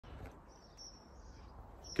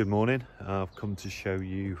Good morning. I've come to show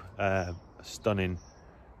you a stunning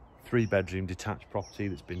 3-bedroom detached property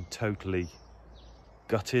that's been totally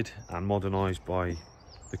gutted and modernised by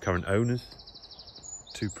the current owners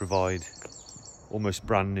to provide almost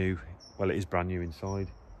brand new, well, it is brand new inside,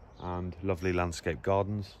 and lovely landscape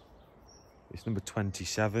gardens. It's number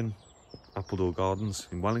 27 Appledore Gardens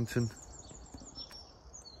in Wellington.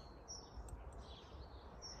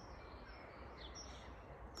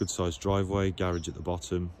 Good sized driveway, garage at the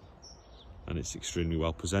bottom, and it's extremely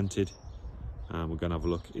well presented. And we're going to have a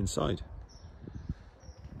look inside.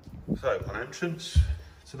 So, on entrance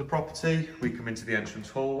to the property, we come into the entrance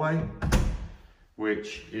hallway,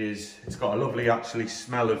 which is, it's got a lovely actually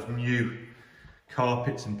smell of new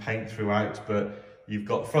carpets and paint throughout, but you've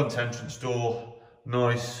got the front entrance door,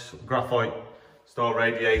 nice graphite style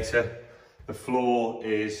radiator. The floor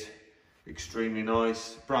is extremely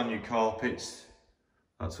nice, brand new carpets.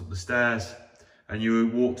 That's up the stairs, and you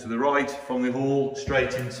walk to the right from the hall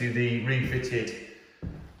straight into the refitted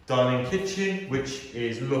dining kitchen, which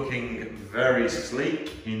is looking very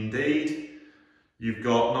sleek indeed. You've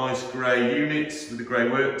got nice grey units with a grey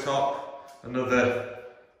worktop, another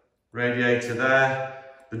radiator there.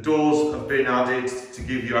 The doors have been added to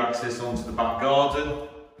give you access onto the back garden,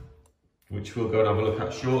 which we'll go and have a look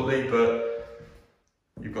at shortly, but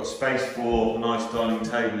you've got space for a nice dining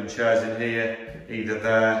table and chairs in here, either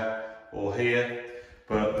there or here.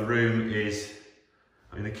 But the room is,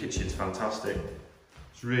 I mean, the kitchen's fantastic.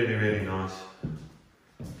 It's really, really nice.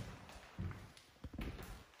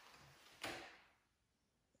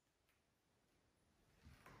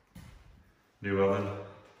 New oven.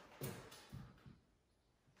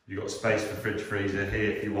 You've got space for fridge freezer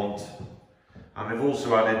here if you want. And they've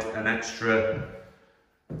also added an extra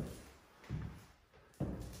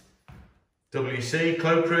WC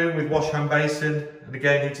cloakroom with wash hand basin, and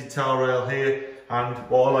again heated towel rail here. And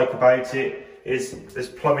what I like about it is there's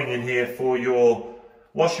plumbing in here for your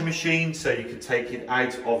washing machine, so you can take it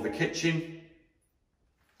out of the kitchen.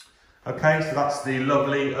 Okay, so that's the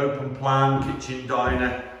lovely open plan kitchen,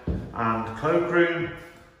 diner and cloakroom.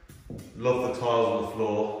 Love the tiles on the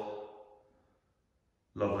floor,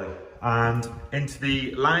 lovely. And into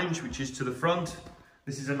the lounge, which is to the front.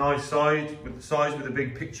 This is a nice size with a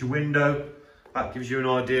big picture window. That gives you an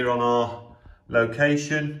idea on our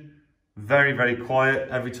location. Very, very quiet.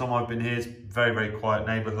 Every time I've been here, it's very, very quiet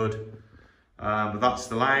neighbourhood. But that's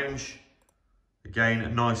the lounge. Again, a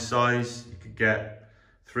nice size. You could get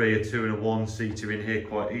 3, a 2 and a 1 seater in here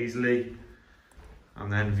quite easily.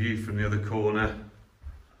 And then view from the other corner.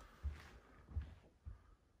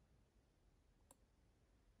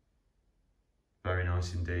 Very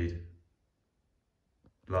nice indeed.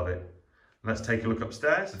 Love it. Let's take a look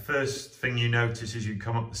upstairs. The first thing you notice as you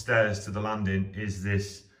come up the stairs to the landing is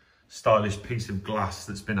this stylish piece of glass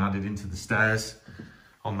that's been added into the stairs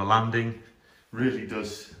on the landing. Really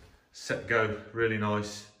does go really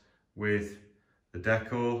nice with the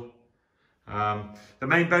decor. The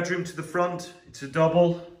main bedroom to the front, it's a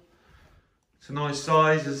double. It's a nice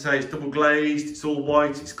size, as I say, it's double glazed, it's all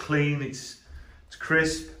white, it's clean, it's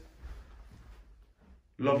crisp.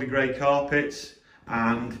 Lovely grey carpets,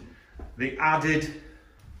 and the added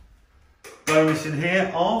bonus in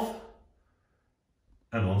here of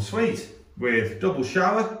an ensuite with double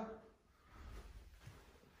shower,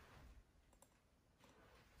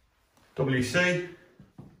 WC,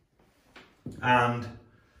 and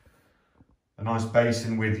a nice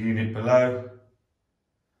basin with unit below,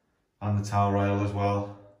 and the towel rail as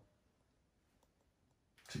well.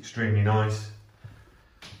 It's extremely nice.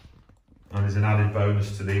 And there's an added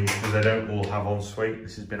bonus to these because they don't all have ensuite.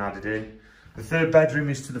 This has been added in. The third bedroom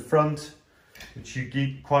is to the front, which you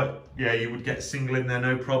get quite, yeah, you would get a single in there,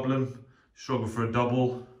 no problem. Struggle for a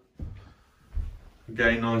double.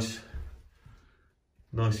 Again, nice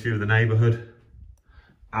view of the neighbourhood.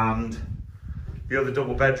 And the other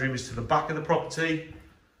double bedroom is to the back of the property.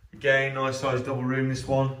 Again, nice sized double room, this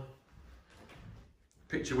one.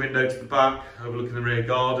 Picture window to the back, overlooking the rear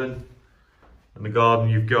garden. And the garden,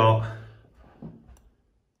 you've got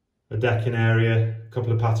a decking area, a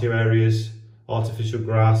couple of patio areas, artificial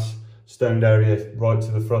grass, stoned area right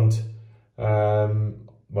to the front,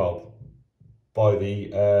 well, by the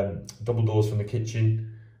double doors from the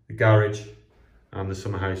kitchen, the garage, and the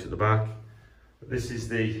summer house at the back. This is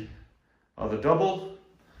the other double,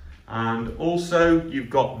 and also you've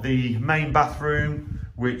got the main bathroom,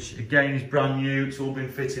 which again is brand new. It's all been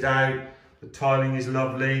fitted out. The tiling is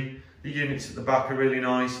lovely. The units at the back are really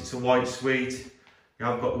nice. It's a white suite. You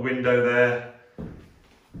have got the window there,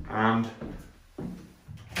 and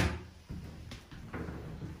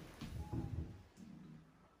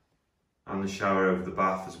and the shower over the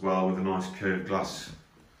bath as well, with a nice curved glass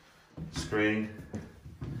screen.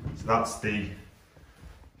 So that's the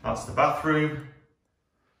bathroom.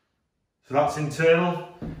 So that's internal.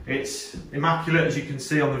 It's immaculate, as you can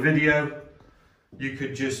see on the video. You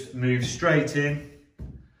could just move straight in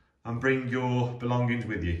and bring your belongings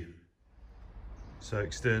with you. So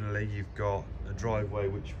externally you've got a driveway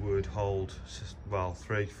which would hold, well,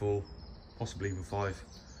 3, 4, possibly even 5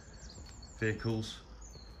 vehicles.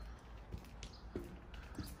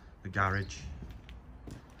 The garage.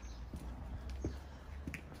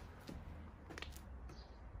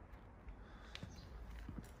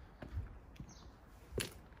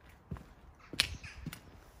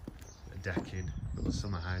 Decking, got the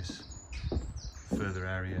summer house, further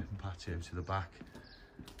area and patio to the back,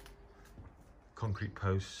 concrete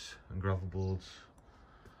posts and gravel boards.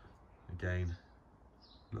 Again,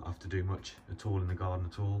 not have to do much at all in the garden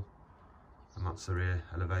at all, and that's the rear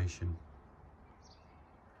elevation.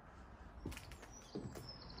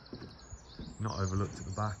 Not overlooked at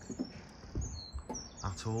the back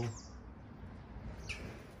at all,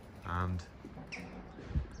 and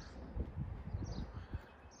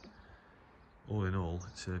all in all,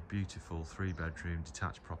 it's a beautiful 3-bedroom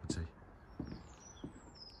detached property.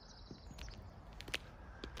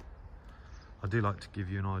 I do like to give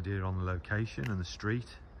you an idea on the location and the street.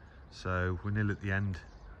 So we're nearly at the end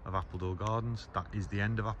of Appledore Gardens. That is the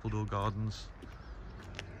end of Appledore Gardens.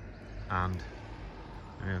 And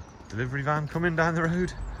delivery van coming down the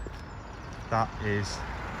road. That is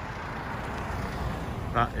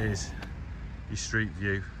your street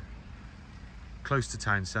view. Close to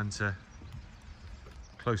town centre.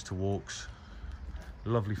 Close to walks,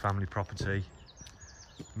 lovely family property.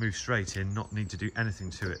 Move straight in, not need to do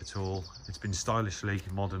anything to it at all. It's been stylishly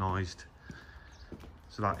modernised.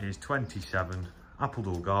 So that is 27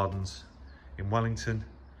 Appledore Gardens in Wellington.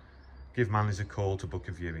 Give Manley's a call to book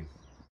a viewing.